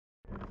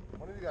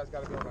you guys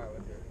got to be on the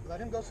island here. Let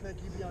him go, Snake.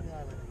 You be on the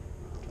island.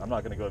 I'm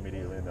not going to go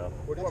immediately, no.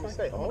 Where do you want me to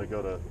stay? I'm going to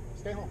go to...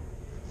 Stay home.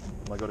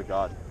 I'm going to go to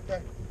God.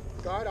 Okay.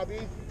 God, I'll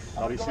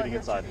be shooting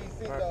inside.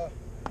 Right.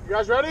 You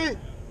guys ready?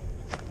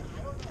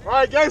 All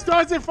right, game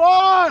starts in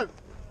 5.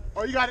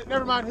 Oh, you got it.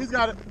 Never mind. He's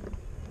got it.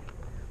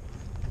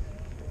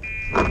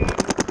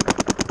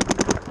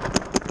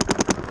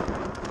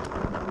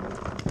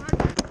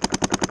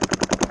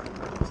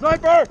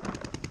 Sniper!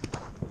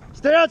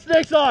 Stay on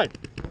snake side!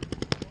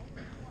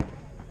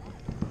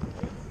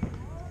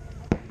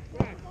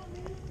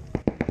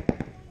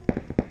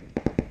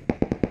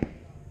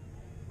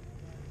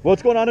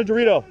 What's going on in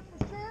Dorito?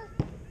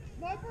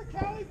 Sniper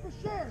Cali for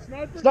sure.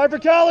 Sniper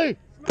Cali!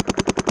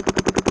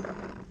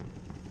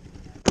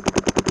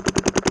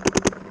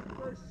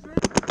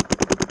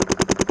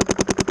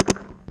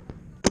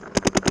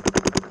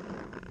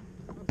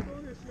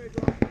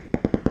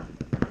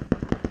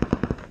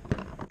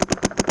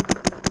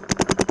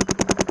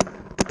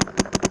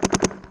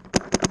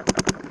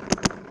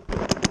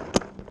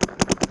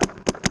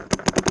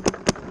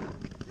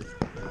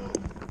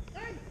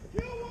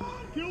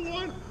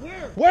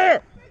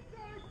 Where?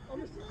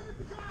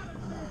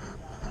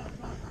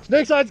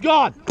 Snake side's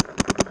gone.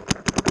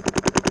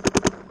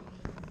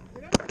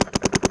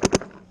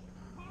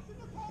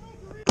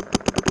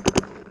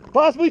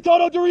 Possibly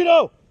Toto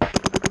Dorito.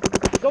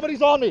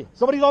 Somebody's on me.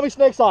 Somebody's on me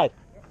snake side.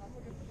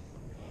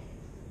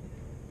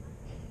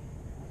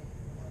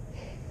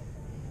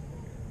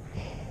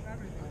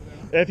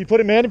 If you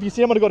put him in, if you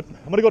see him, I'm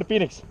gonna go to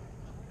Phoenix.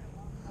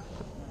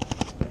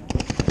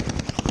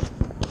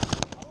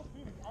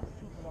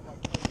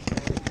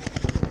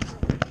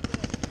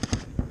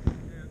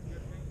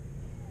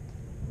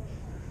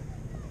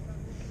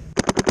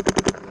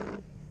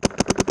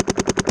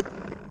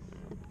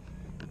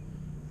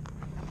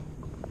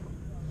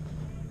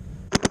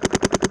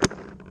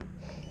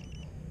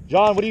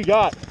 John, what do you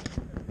got? I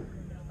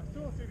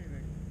still don't see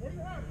anything. What do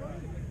you have, buddy?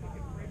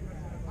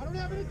 I don't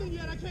have anything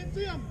yet. I can't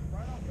see him.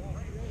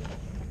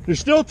 There's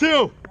still 2. I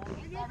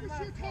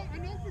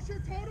know for sure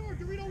Toto or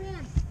Dorito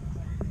won.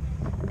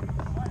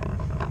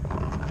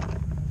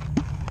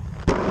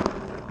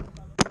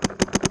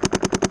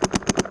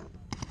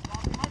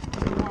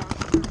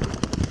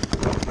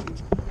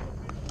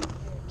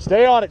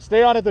 Stay on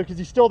it though, because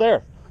he's still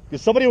there.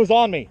 Because somebody was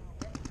on me.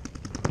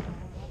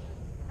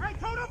 Hey,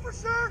 Toto for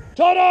sure.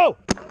 Toto!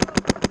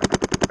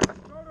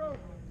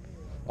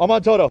 I'm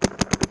on Toto.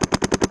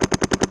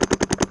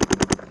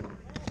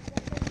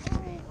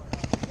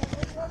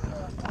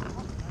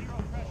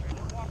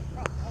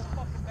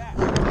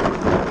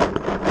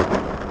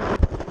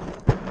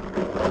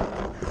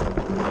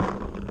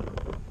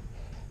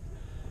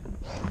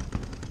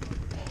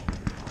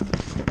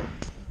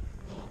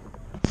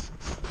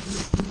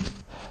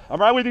 I'm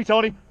right with you,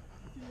 Tony.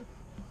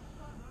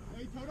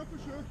 Hey, Toto for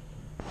sure.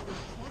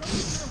 Toto for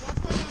sure. Watch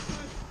my left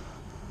side.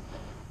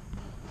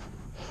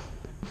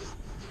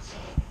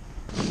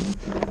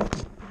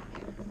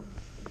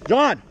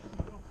 John,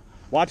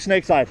 watch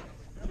snake side.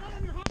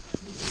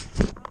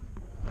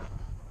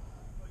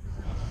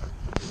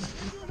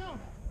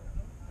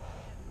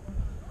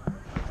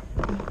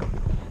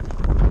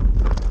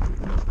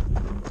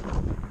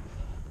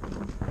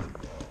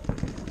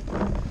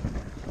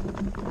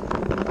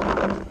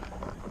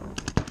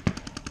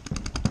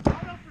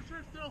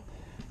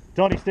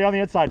 Tony, stay on the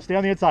inside. Stay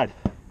on the inside.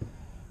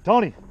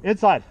 Tony,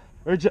 inside.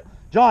 Or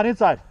John,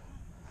 inside.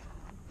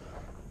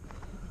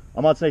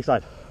 I'm on snake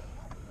side.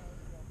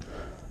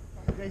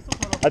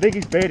 I think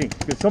he's baiting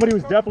because somebody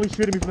was definitely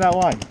shooting me from that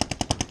line.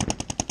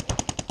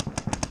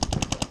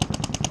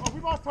 Oh,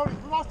 we lost Tony.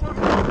 We lost Tony.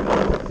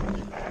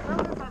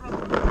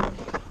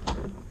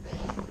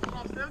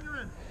 Stay on your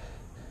end.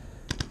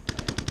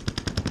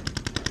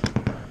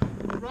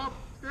 Rob,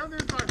 stay on the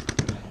inside.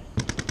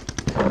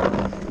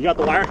 You got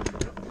the wire?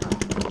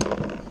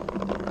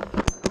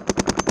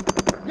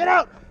 Get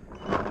out!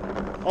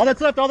 All that's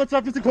left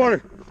is the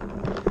corner.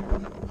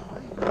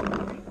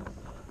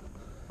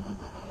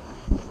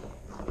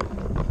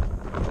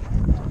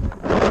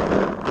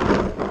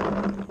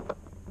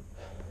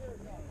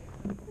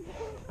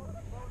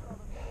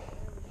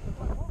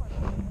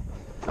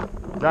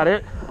 Is that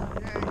it?